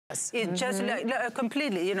It just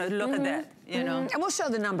completely, you know, look at that, you know. And we'll show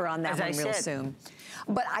the number on that one real soon.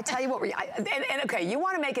 But I tell you what, and okay, you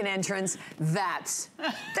want to make an entrance, that's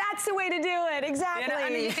the way to do it, exactly. You know, I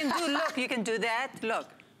mean, you can do, look, you can do that, look.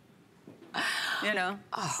 You know.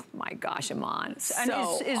 Oh my gosh, Iman. And it's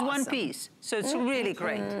awesome. One piece, so it's really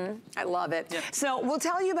great. I love it. Yeah. So we'll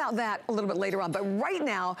tell you about that a little bit later on, but right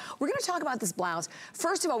now, we're gonna talk about this blouse.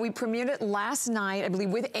 First of all, we premiered it last night, I believe,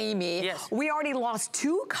 with Amy. Yes. We already lost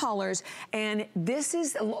 2 colors, and this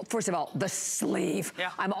is, first of all, the sleeve.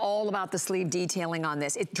 Yeah. I'm all about the sleeve detailing on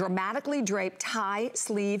this. It's dramatically draped tie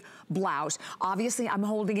sleeve blouse. Obviously, I'm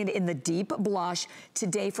holding it in the deep blush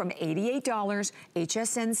today from $88,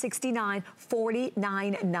 HSN 69,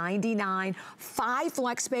 $49.99, 5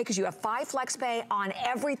 flex pay, because you have 5 flex pay on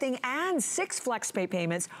everything and 6 flex pay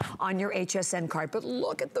payments on your HSN card. But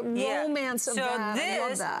look at the romance of that. I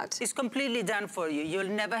love that. This is completely done for you. You'll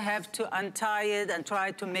never have to untie it and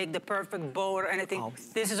try to make the perfect bow or anything. Oh.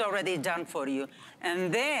 This is already done for you.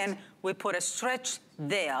 And then we put a stretch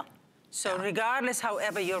there. So regardless,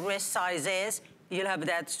 however your wrist size is, you'll have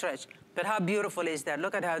that stretch. But how beautiful is that?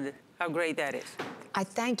 Look at how great that is. I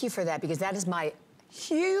thank you for that, because that is my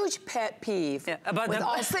huge pet peeve. Yeah, about the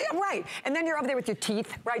right. And then you're over there with your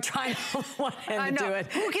teeth, right, trying to one hand to do it.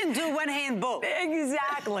 Who can do one hand both?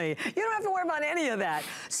 Exactly. You don't have to worry about any of that.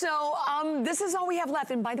 So this is all we have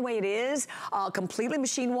left. And by the way, it is completely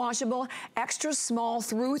machine washable, extra small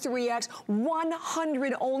through 3X,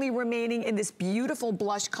 100 only remaining in this beautiful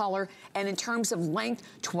blush color. And in terms of length,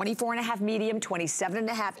 24.5 medium,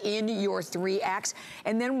 27.5 in your 3X.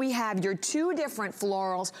 And then we have your 2 different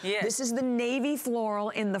florals. Yes. This is the navy floral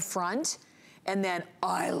in the front, and then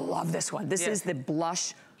I love this one. This is the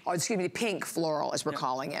blush, or excuse me, the pink floral, as we're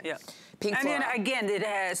calling it. Yeah. Pink floral. And then again, it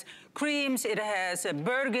has creams, it has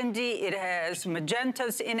burgundy, it has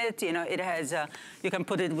magentas in it. You know, it has you can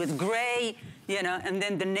put it with gray. You know, and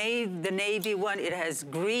then the navy one, it has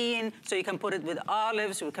green, so you can put it with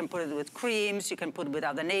olives, you can put it with creams, you can put it with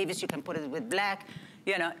other navies, you can put it with black.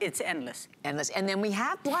 You know, it's endless. Endless. And then we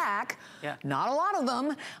have black, not a lot of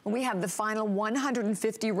them. We have the final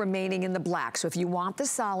 150 remaining in the black. So if you want the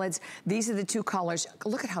solids, these are the 2 colors.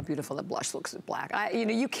 Look at how beautiful the blush looks with black. You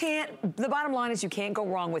know, you can't, the bottom line is you can't go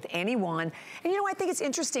wrong with any one. And you know, I think it's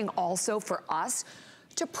interesting also for us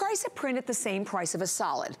to price a print at the same price of a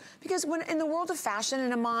solid. Because when in the world of fashion,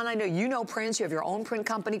 and Iman, I know you know prints, you have your own print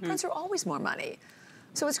company, prints are always more money.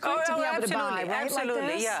 So it's great to be able to buy, right? Absolutely,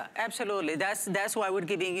 like this? Yeah, absolutely. That's why we're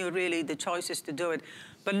giving you really the choices to do it.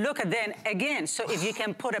 But look at then, again, so if you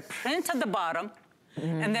can put a print at the bottom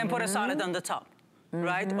and then put a solid on the top,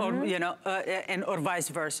 right? Or, you know, or vice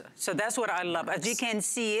versa. So that's what I love. As you can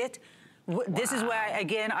see it, this is why,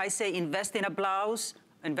 again, I say invest in a blouse,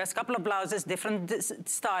 invest a couple of blouses, different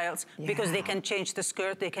styles, because they can change the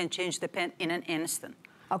skirt, they can change the pant in an instant.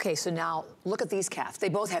 Okay, so now look at these calves. They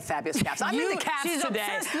both have fabulous calves. I'm into calves she's today.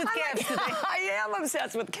 Obsessed with calves today. I am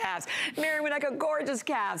obsessed with calves. Mary Winnetka, gorgeous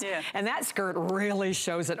calves. Yeah. And that skirt really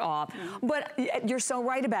shows it off. But you're so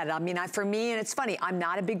right about it. I mean, for me, and it's funny, I'm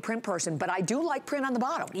not a big print person, but I do like print on the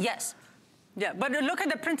bottom. Yes. Yeah, but look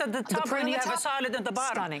at the print at the top when you have a solid at the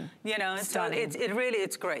bottom. Stunning. You know, Stunning. So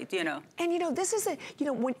it's great, you know. And you know, this is you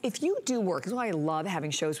know, if you do work, this is why I love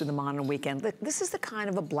having shows with Iman on a weekend. This is the kind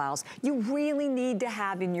of a blouse you really need to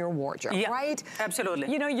have in your wardrobe, right?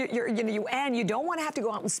 Absolutely. You know, and you don't want to have to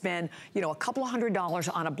go out and spend, you know, a couple of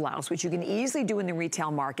 $100s on a blouse, which you can easily do in the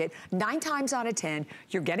retail market. 9 times out of 10,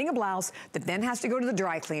 you're getting a blouse that then has to go to the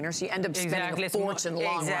dry cleaner, so you end up spending a fortune in the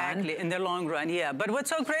long run. Exactly, in the long run, yeah. But what's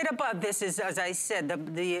so great about this is, as I said,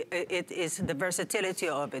 it is the versatility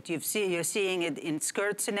of it. You're seeing it in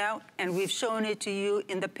skirts now, and we've shown it to you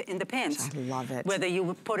in the pants. I love it. Whether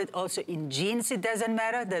you put it also in jeans, it doesn't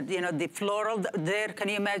matter. You know, the floral there. Can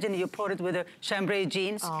you imagine? You put it with a chambray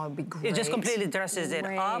jeans. Oh, it'd be great. It just completely dresses it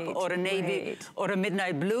up, or a navy, or a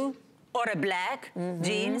midnight blue, or a black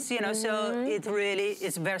jeans, you know, so it really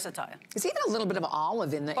is versatile. It's even a little bit of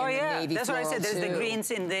olive in the, navy that's what I said. There's too. the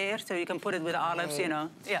greens in there, so you can put it with olives, you know.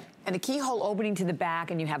 Yeah. And a keyhole opening to the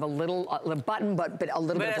back, and you have a little button, but a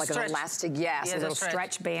little bit of like stretch. an elastic, a little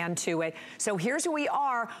stretch band to it. So here's where we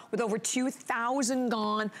are with over 2,000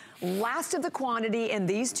 gone. Last of the quantity in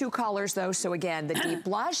these 2 colors, though. So again, the deep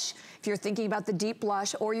blush. If you're thinking about the deep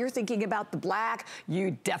blush or you're thinking about the black,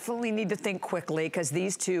 you definitely need to think quickly, because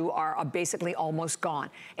these 2 are basically almost gone.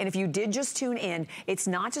 And if you did just tune in, it's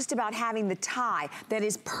not just about having the tie that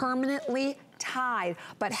is permanently tied,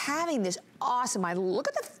 but having this awesome, look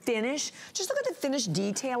at the finish. Just look at the finish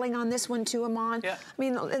detailing on this one too, Iman. Yeah.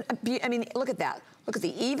 I mean, look at that. Look at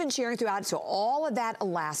the even shearing throughout, so all of that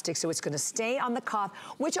elastic, so it's gonna stay on the cuff,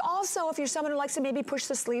 which also, if you're someone who likes to maybe push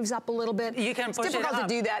the sleeves up a little bit, you can push it's difficult it up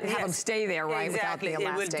to do that and have them stay there, right, exactly. without the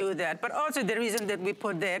elastic. It will do that. But also the reason that we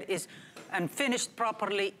put there is, and finished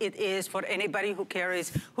properly, it is for anybody who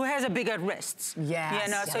has a bigger wrists. Yes,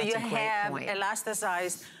 you know, so you have point.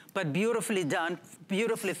 elasticized, but beautifully done,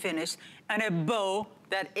 beautifully finished, and a bow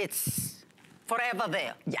that it's forever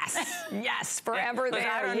there. Yes, yes, forever there,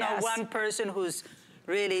 I don't know one person who's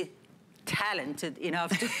really talented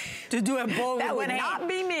enough to do a bow with one hand. That would not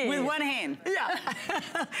be me. With one hand.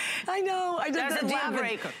 Yeah. I know. I did That's a deal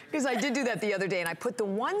breaker. Because I did do that the other day, and I put the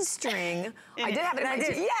one string. I did have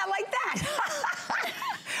it. Yeah, like that.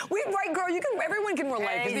 Right, girl. Everyone can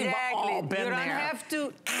relate. Exactly. We've all been you don't there. have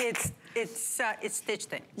to. It's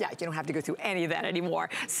stitched in. Yeah, you don't have to go through any of that anymore.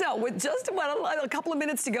 So with just a couple of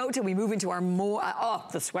minutes to go till we move into our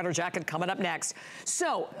the sweater jacket coming up next.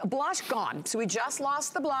 So blush gone. So we just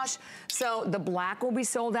lost the blush. So the black will be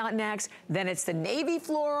sold out next. Then it's the navy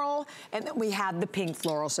floral, and then we have the pink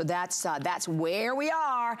floral. So that's where we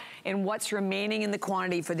are and what's remaining in the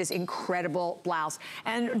quantity for this incredible blouse.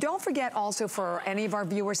 And don't forget also, for any of our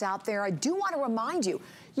viewers out there, I do want to remind you,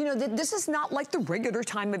 you know, this is not like the regular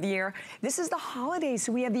time of year. This is the holidays,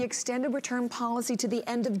 so we have the extended return policy to the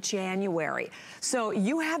end of January. So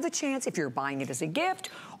you have the chance, if you're buying it as a gift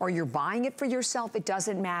or you're buying it for yourself, it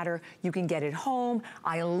doesn't matter. You can get it home.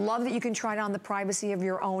 I love that you can try it on the privacy of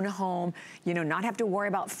your own home, you know, not have to worry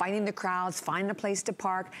about fighting the crowds, finding a place to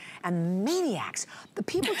park. And maniacs, the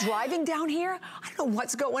people driving down here, I don't know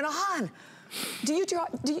what's going on. Do you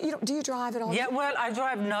drive at all? Yeah, well, I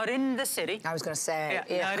drive not in the city. I was going to say.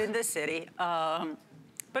 Yeah, not in the city.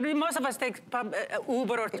 But most of us take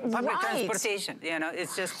Uber or public transportation. You know,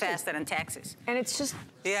 it's just faster than taxis. And it's just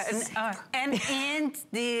and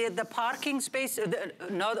the parking space,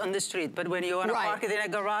 not on the street, but when you want to park it in a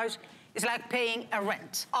garage, it's like paying a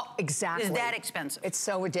rent. Oh, exactly. It's that expensive. It's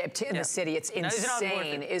so ridiculous. In the city, it's insane, it's not worth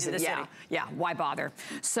it. isn't it? Yeah, yeah. Why bother?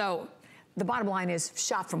 So. The bottom line is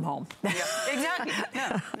shop from home. Yeah, exactly.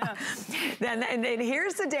 And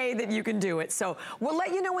here's the day that you can do it. So we'll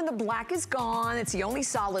let you know when the black is gone. It's the only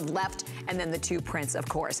solid left. And then the two prints, of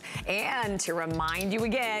course. And to remind you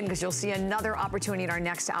again, because you'll see another opportunity in our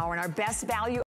next hour, in our best value